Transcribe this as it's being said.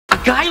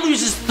guy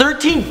loses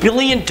 $13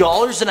 billion in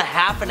a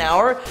half an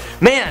hour?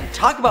 Man,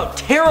 talk about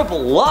terrible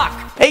luck.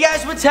 Hey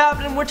guys, what's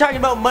happening? We're talking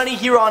about money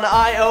here on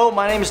I.O.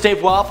 My name is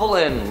Dave Waffle,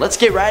 and let's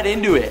get right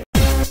into it.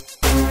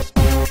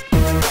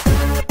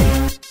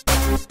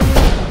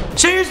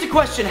 So here's the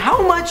question,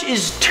 how much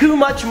is too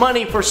much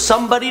money for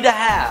somebody to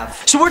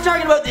have? So we're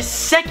talking about the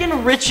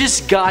second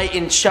richest guy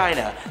in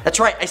China.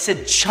 That's right, I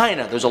said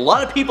China. There's a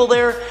lot of people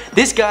there.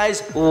 This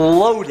guy's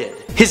loaded.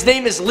 His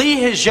name is Li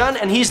Hejun,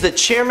 and he's the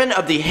chairman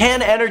of the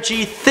Han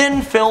Energy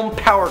Thin Film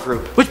Power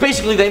Group, which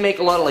basically they make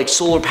a lot of like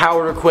solar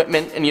powered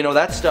equipment, and you know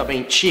that stuff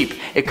ain't cheap.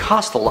 It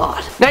costs a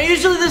lot. Now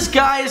usually this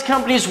guy's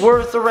company's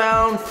worth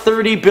around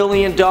 $30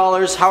 billion.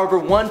 However,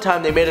 one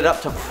time they made it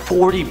up to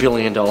 $40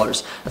 billion.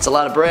 That's a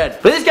lot of bread.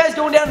 But this guy's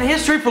going down in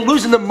history for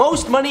losing the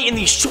most money in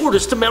the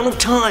shortest amount of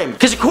time.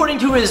 Because according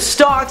to his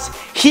stocks,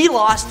 he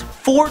lost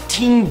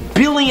 $14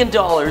 billion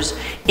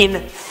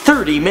in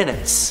 30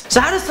 minutes. So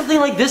how does something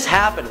like this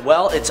happen?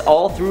 Well, it's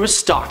all through a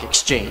stock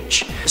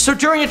exchange. So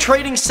during a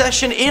trading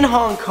session in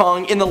Hong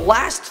Kong, in the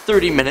last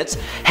 30 minutes,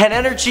 Han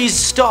Energy's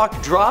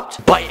stock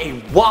dropped by a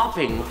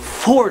whopping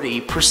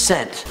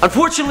 40%.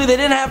 Unfortunately, they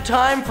didn't have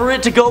time for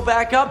it to go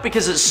back up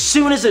because as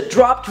soon as it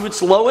dropped to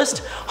its lowest,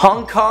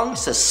 Hong Kong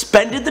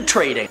suspended the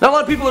trading. Now a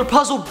lot of people are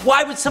puzzled,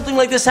 why would something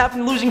like this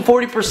happen? Losing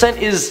 40%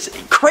 is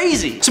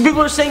crazy. Some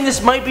people are saying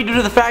this might be due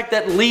to the fact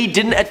that Li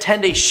didn't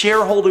attend a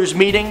shareholders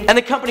meeting, and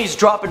the company's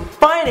drop in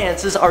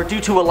finances are due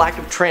to a lack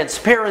of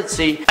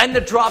transparency, and the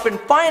drop in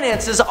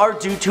finances are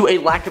due to a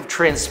lack of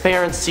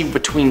transparency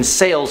between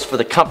sales for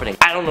the company.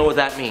 I don't know what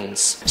that means.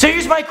 So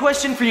here's my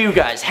question for you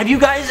guys. Have you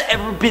guys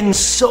ever been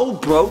so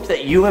broke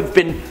that you have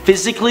been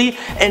physically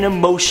and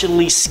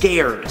emotionally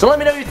scared? So let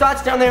me know your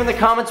thoughts down there in the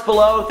comments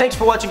below. Thanks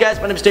for watching, guys.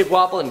 My name is Dave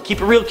Waffle, and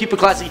keep it real, keep it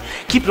classy,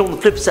 keep it on the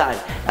flip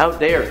side, out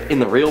there in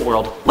the real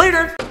world.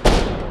 Later!